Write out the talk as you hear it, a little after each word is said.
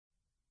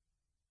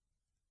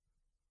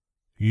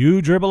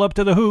You dribble up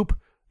to the hoop.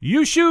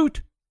 You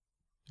shoot.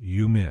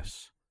 You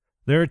miss.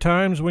 There are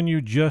times when you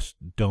just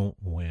don't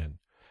win.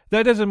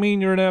 That doesn't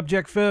mean you're an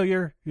abject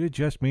failure. It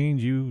just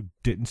means you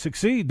didn't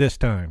succeed this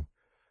time.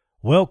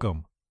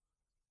 Welcome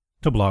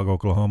to Blog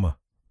Oklahoma.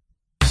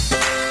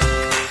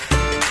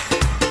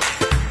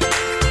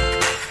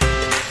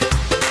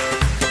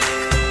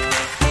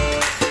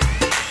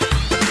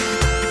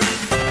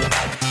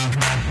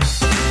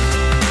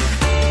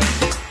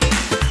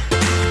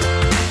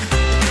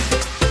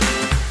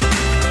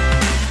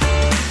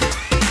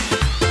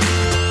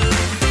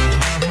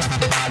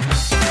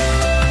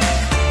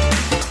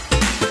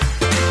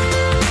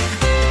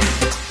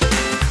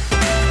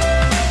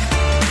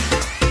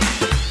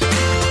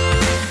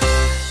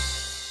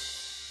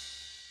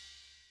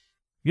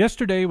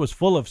 Yesterday was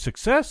full of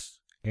success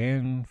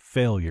and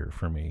failure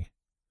for me.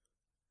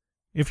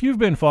 If you've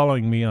been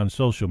following me on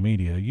social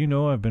media, you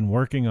know I've been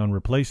working on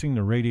replacing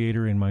the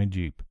radiator in my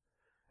Jeep,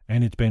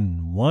 and it's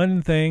been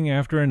one thing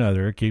after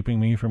another keeping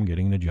me from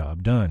getting the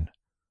job done.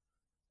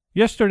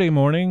 Yesterday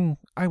morning,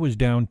 I was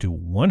down to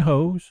one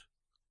hose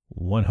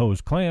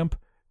clamp,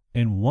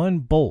 and one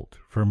bolt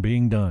from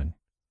being done.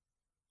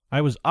 I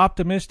was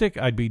optimistic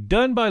I'd be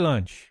done by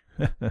lunch.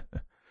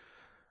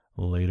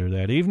 Later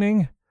that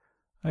evening,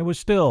 I was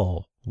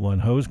still one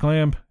hose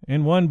clamp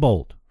and one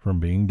bolt from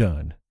being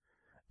done.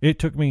 It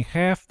took me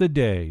half the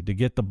day to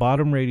get the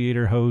bottom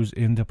radiator hose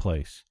into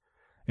place,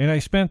 and I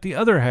spent the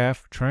other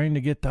half trying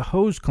to get the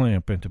hose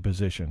clamp into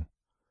position.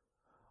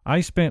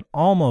 I spent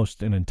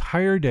almost an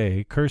entire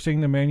day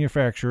cursing the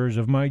manufacturers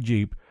of my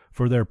Jeep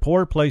for their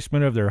poor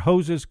placement of their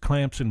hoses,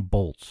 clamps, and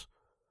bolts.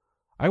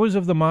 I was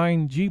of the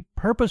mind Jeep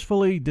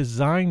purposefully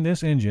designed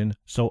this engine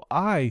so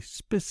I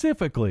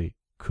specifically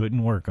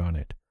couldn't work on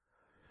it.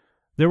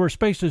 There were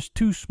spaces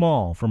too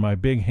small for my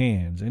big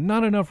hands and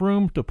not enough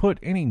room to put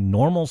any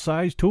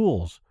normal-sized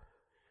tools.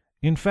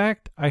 In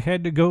fact, I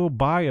had to go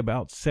buy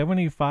about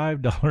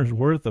 $75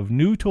 worth of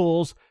new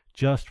tools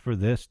just for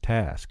this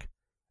task,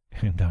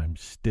 and I'm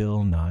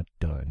still not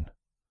done.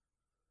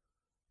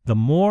 The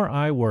more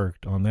I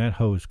worked on that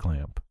hose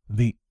clamp,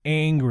 the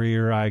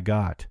angrier I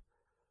got.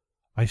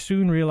 I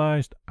soon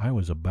realized I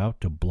was about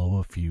to blow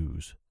a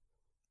fuse,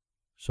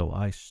 so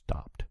I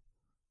stopped.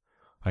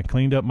 I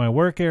cleaned up my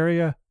work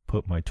area,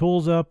 put my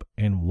tools up,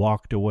 and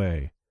walked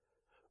away.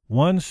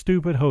 One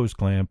stupid hose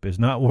clamp is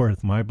not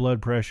worth my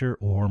blood pressure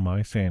or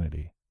my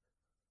sanity.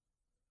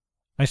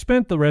 I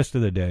spent the rest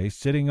of the day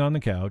sitting on the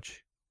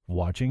couch,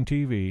 watching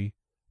TV,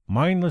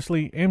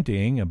 mindlessly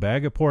emptying a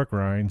bag of pork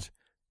rinds,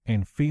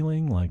 and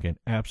feeling like an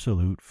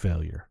absolute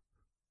failure.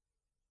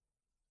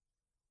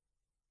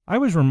 I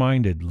was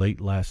reminded late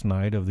last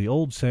night of the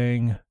old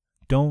saying,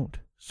 "Don't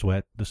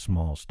sweat the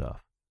small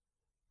stuff."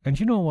 And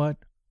you know what?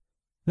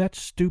 That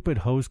stupid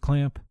hose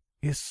clamp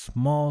is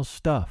small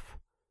stuff.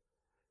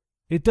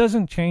 It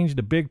doesn't change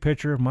the big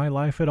picture of my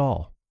life at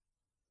all.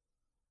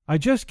 I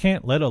just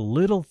can't let a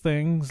little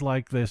things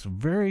like this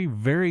very,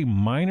 very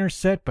minor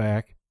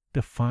setback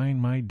define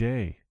my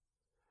day.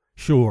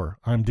 Sure,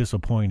 I'm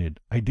disappointed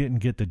I didn't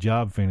get the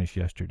job finished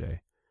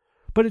yesterday,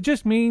 but it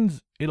just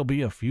means it'll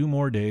be a few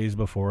more days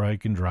before I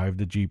can drive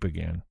the Jeep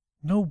again.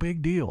 No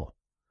big deal.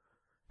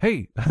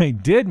 Hey, I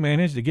did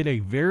manage to get a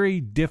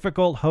very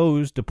difficult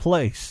hose to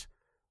place.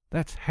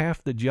 That's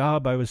half the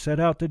job I was set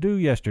out to do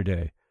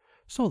yesterday,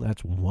 so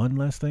that's one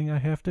less thing I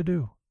have to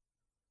do.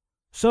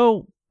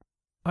 So,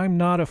 I'm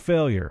not a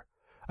failure.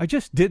 I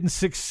just didn't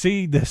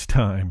succeed this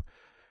time.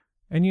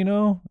 And you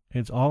know,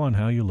 it's all on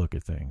how you look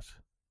at things.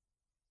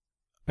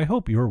 I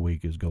hope your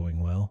week is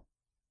going well.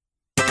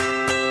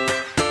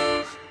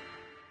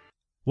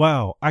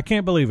 Wow, I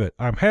can't believe it.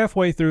 I'm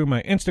halfway through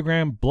my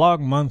Instagram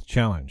Blog Month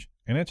Challenge,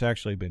 and it's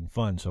actually been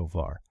fun so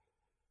far.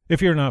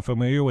 If you're not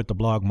familiar with the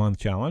Blog Month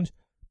Challenge,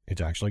 it's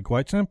actually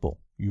quite simple.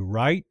 You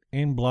write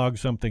and blog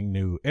something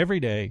new every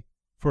day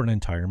for an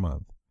entire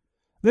month.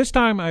 This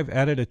time I've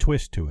added a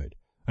twist to it.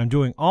 I'm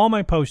doing all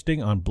my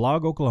posting on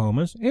Blog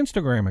Oklahoma's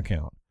Instagram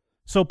account.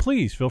 So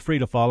please feel free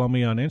to follow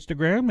me on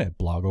Instagram at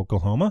Blog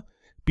Oklahoma,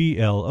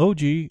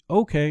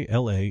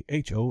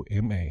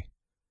 BLOGOKLAHOMA.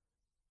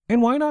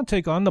 And why not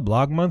take on the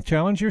Blog Month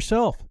Challenge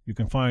yourself? You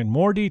can find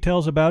more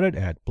details about it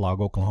at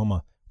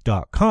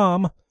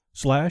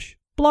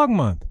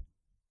blogoklahoma.com/blogmonth.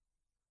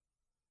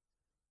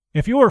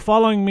 If you were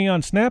following me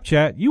on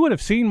Snapchat, you would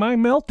have seen my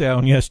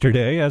meltdown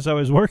yesterday as I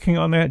was working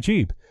on that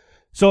Jeep.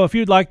 So if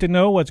you'd like to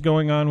know what's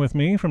going on with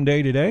me from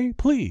day to day,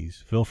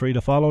 please feel free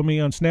to follow me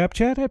on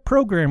Snapchat at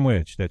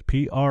ProgramWitch. That's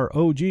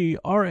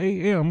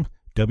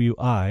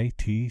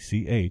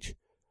ProgramWitch.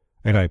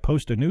 And I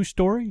post a new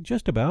story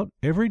just about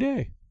every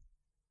day.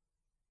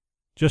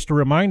 Just a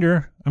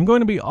reminder, I'm going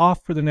to be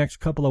off for the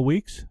next couple of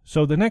weeks,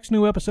 so the next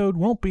new episode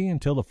won't be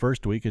until the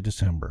first week of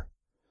December.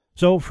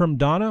 So from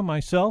Donna,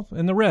 myself,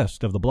 and the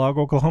rest of the Blog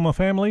Oklahoma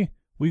family,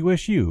 we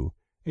wish you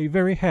a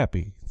very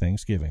happy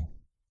Thanksgiving.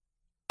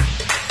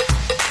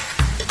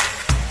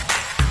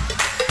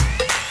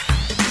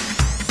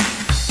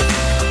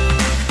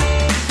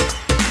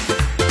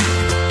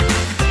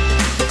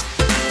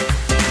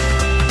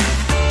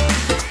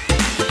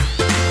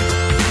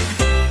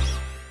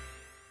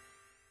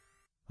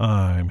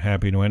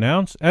 happy to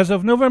announce, as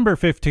of November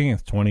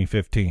 15th,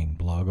 2015,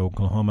 Blog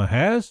Oklahoma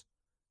has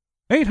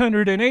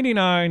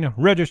 889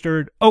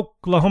 registered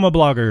Oklahoma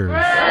bloggers.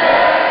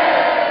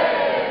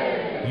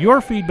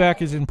 Your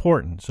feedback is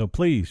important, so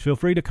please feel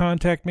free to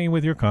contact me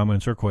with your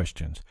comments or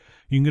questions.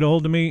 You can get a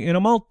hold of me in a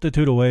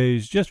multitude of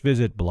ways. Just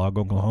visit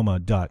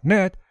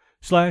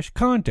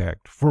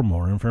blogoklahoma.net/contact for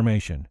more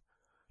information.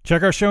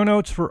 Check our show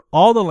notes for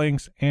all the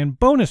links and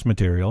bonus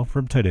material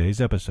from today's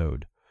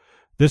episode.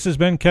 This has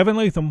been Kevin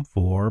Latham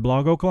for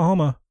Blog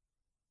Oklahoma.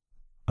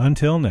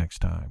 Until next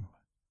time.